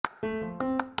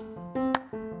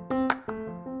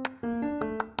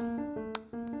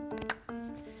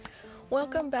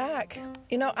Welcome back.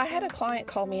 I had a client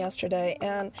call me yesterday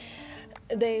and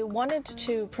they wanted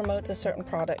to promote a certain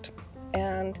product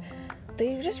and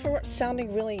they just weren't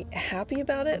sounding really happy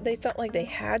about it. They felt like they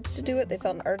had to do it. They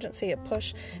felt an urgency, a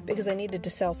push because they needed to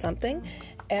sell something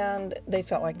and they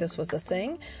felt like this was the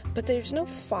thing, but there's no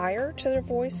fire to their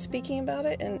voice speaking about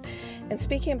it and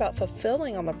speaking about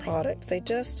fulfilling on the product. They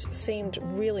just seemed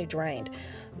really drained.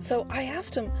 So I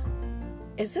asked them,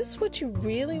 is this what you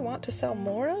really want to sell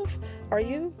more of? Are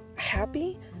you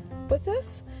happy with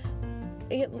this?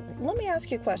 Let me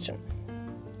ask you a question.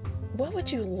 What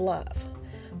would you love?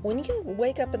 When you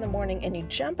wake up in the morning and you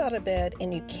jump out of bed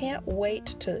and you can't wait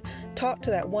to talk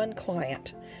to that one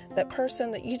client, that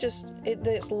person that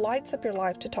it lights up your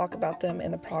life to talk about them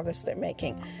and the progress they're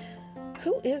making.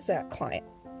 Who is that client?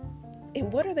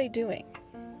 And what are they doing?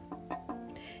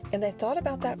 And they thought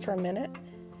about that for a minute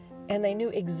and they knew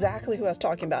exactly who I was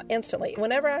talking about instantly.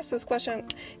 Whenever I ask this question,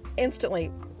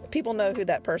 instantly people know who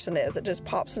that person is. It just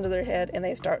pops into their head and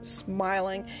they start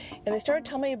smiling and they started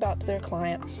telling me about their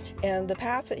client and the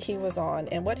path that he was on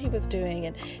and what he was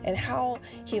doing and how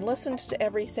he listened to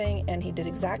everything and he did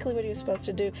exactly what he was supposed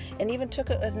to do and even took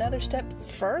it another step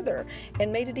further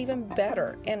and made it even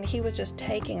better. And he was just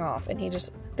taking off and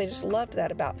they just loved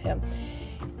that about him.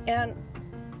 And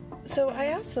so I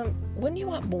asked them, wouldn't you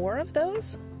want more of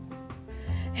those?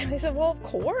 And they said, well, of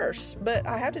course, but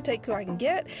I have to take who I can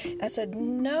get. And I said,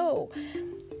 no,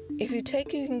 if you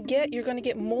take who you can get, you're going to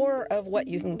get more of what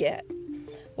you can get.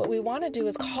 What we want to do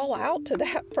is call out to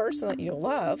that person that you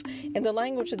love in the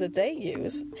language that they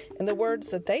use and the words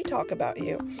that they talk about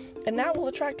you. And that will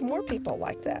attract more people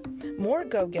like that, more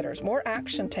go-getters, more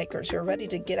action takers who are ready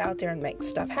to get out there and make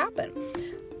stuff happen.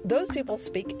 Those people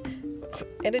speak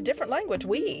in a different language.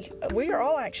 We are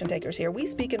all action takers here. We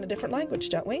speak in a different language,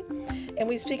 don't we? And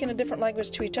we speak in a different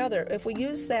language to each other. If we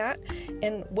use that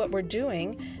in what we're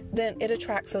doing, then it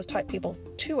attracts those type people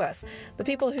to us. The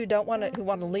people who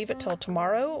want to leave it till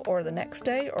tomorrow or the next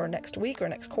day or next week or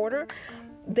next quarter,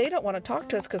 they don't want to talk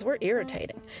to us because we're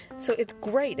irritating. So it's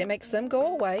great. It makes them go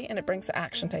away and it brings the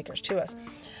action takers to us.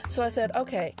 So I said,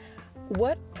 okay,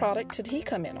 what product did he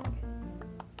come in on?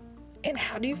 And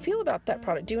how do you feel about that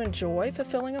product? Do you enjoy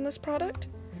fulfilling on this product?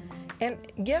 And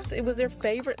yes, it was their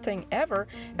favorite thing ever.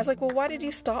 I was like, well, why did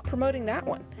you stop promoting that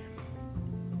one?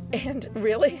 And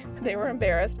really, they were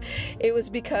embarrassed. It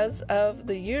was because of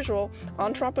the usual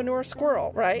entrepreneur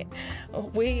squirrel, right?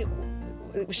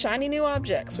 Shiny new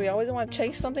objects. We always want to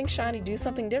chase something shiny, do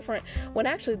something different. When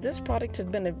actually this product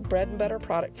had been a bread and butter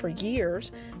product for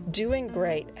years, doing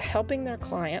great, helping their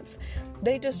clients.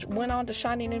 They just went on to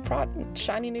shiny new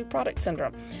product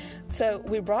syndrome. So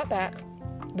we brought back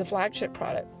the flagship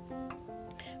product.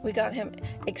 We got him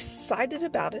excited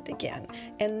about it again,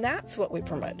 and that's what we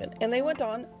promoted. And they went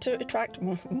on to attract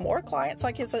more clients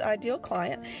like his ideal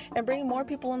client and bring more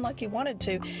people in like he wanted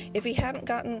to. If he hadn't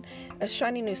gotten a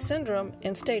shiny new syndrome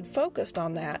and stayed focused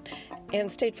on that and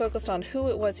stayed focused on who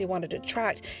it was he wanted to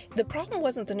attract, the problem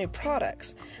wasn't the new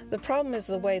products. The problem is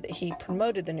the way that he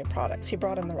promoted the new products. He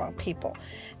brought in the wrong people.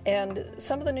 And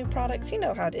some of the new products, you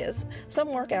know how it is. Some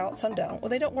work out, some don't.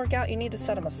 When they don't work out, you need to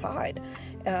set them aside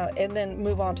and then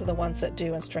move on to the ones that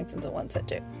do and strengthen the ones that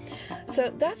do.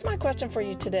 So that's my question for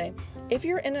you today. If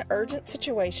you're in an urgent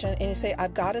situation and you say,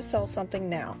 I've got to sell something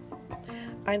now,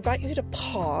 I invite you to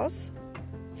pause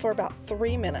for about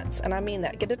 3 minutes. And I mean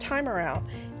that. Get a timer out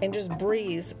and just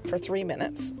breathe for 3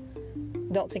 minutes.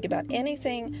 Don't think about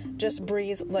anything. Just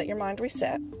breathe. Let your mind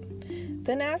reset.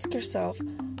 Then ask yourself,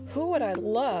 who would I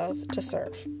love to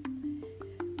serve?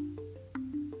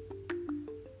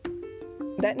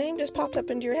 That name just popped up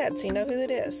into your head, so you know who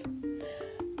it is.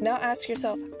 Now ask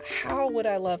yourself, how would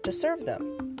I love to serve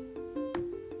them?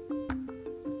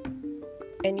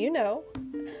 And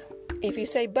if you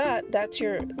say but, that's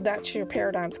your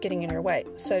paradigms getting in your way.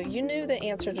 So you knew the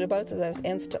answer to both of those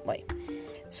instantly.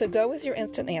 So go with your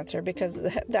instant answer because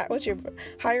that was your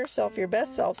higher self, your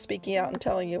best self speaking out and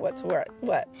telling you what's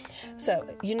what. So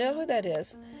you know who that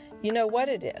is. You know what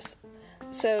it is.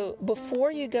 So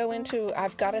before you go into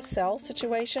I've got to sell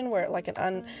situation where like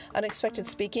an unexpected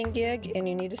speaking gig and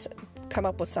you need to come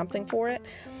up with something for it,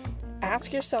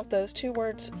 ask yourself those two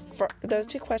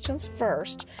questions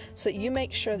first so that you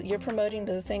make sure that you're promoting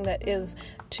to the thing that is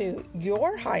to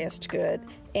your highest good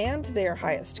and their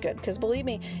highest good. Because believe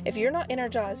me, if you're not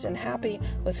energized and happy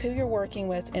with who you're working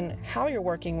with and how you're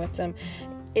working with them,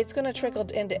 it's going to trickle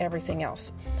into everything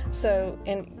else. So,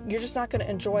 and you're just not going to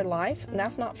enjoy life, and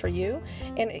that's not for you.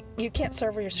 And you can't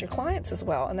service your clients as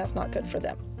well, and that's not good for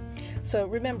them. So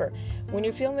remember, when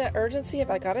you're feeling that urgency, if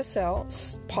I got to sell,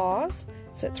 pause,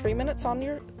 set 3 minutes on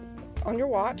your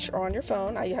watch or on your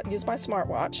phone. I use my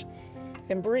smartwatch,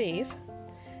 and breathe.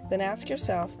 Then ask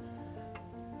yourself,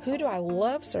 who do I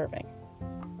love serving?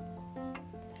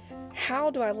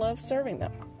 How do I love serving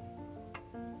them?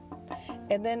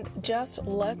 And then just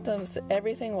let them,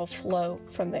 everything will flow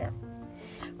from there.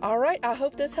 All right, I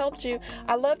hope this helped you.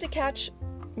 I love to catch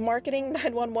Marketing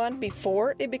 911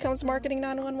 before it becomes Marketing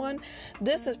 911.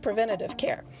 This is preventative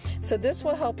care. So this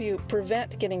will help you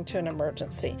prevent getting to an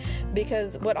emergency,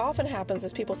 because what often happens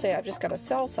is people say, I've just got to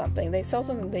sell something. They sell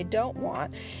something they don't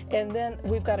want, and then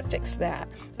we've got to fix that.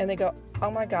 And they go, oh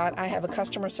my God, I have a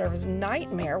customer service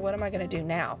nightmare. What am I going to do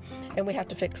now? And we have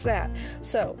to fix that.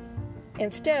 So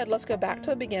instead, let's go back to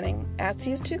the beginning, ask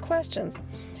these 2 questions,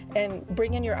 and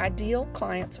bring in your ideal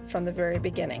clients from the very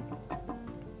beginning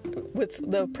with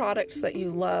the products that you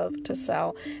love to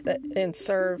sell and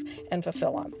serve and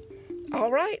fulfill them.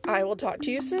 All right, I will talk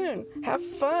to you soon. Have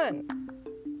fun.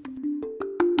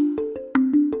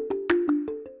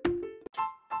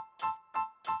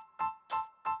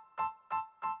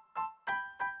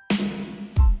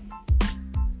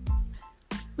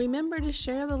 Remember to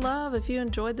share the love. If you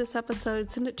enjoyed this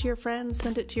episode, send it to your friends,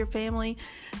 send it to your family,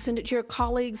 send it to your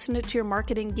colleagues, send it to your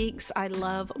marketing geeks. I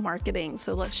love marketing,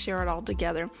 so let's share it all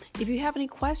together. If you have any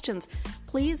questions,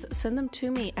 please send them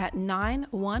to me at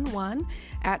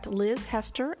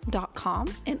 911@lizhester.com,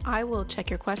 and I will check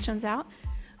your questions out.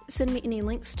 Send me any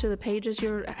links to the pages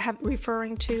you're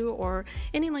referring to, or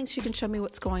any links you can show me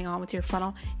what's going on with your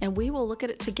funnel, and we will look at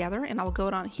it together, and I'll go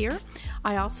it on here.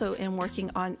 I also am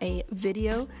working on a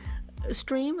video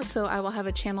stream, so I will have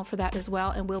a channel for that as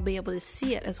well, and we'll be able to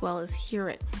see it as well as hear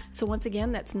it. So once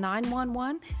again, that's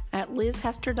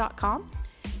 911@lizhester.com.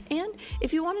 And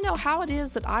if you want to know how it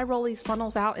is that I roll these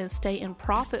funnels out and stay in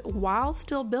profit while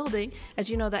still building, as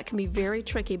you know, that can be very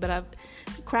tricky, but I've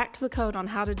cracked the code on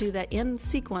how to do that in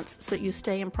sequence so that you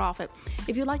stay in profit.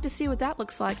 If you'd like to see what that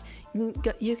looks like,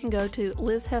 you can go to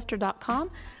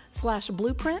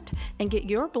lizhester.com/blueprint and get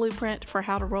your blueprint for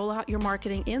how to roll out your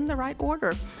marketing in the right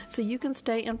order so you can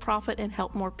stay in profit and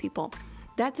help more people.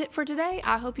 That's it for today.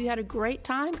 I hope you had a great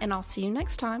time, and I'll see you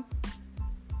next time.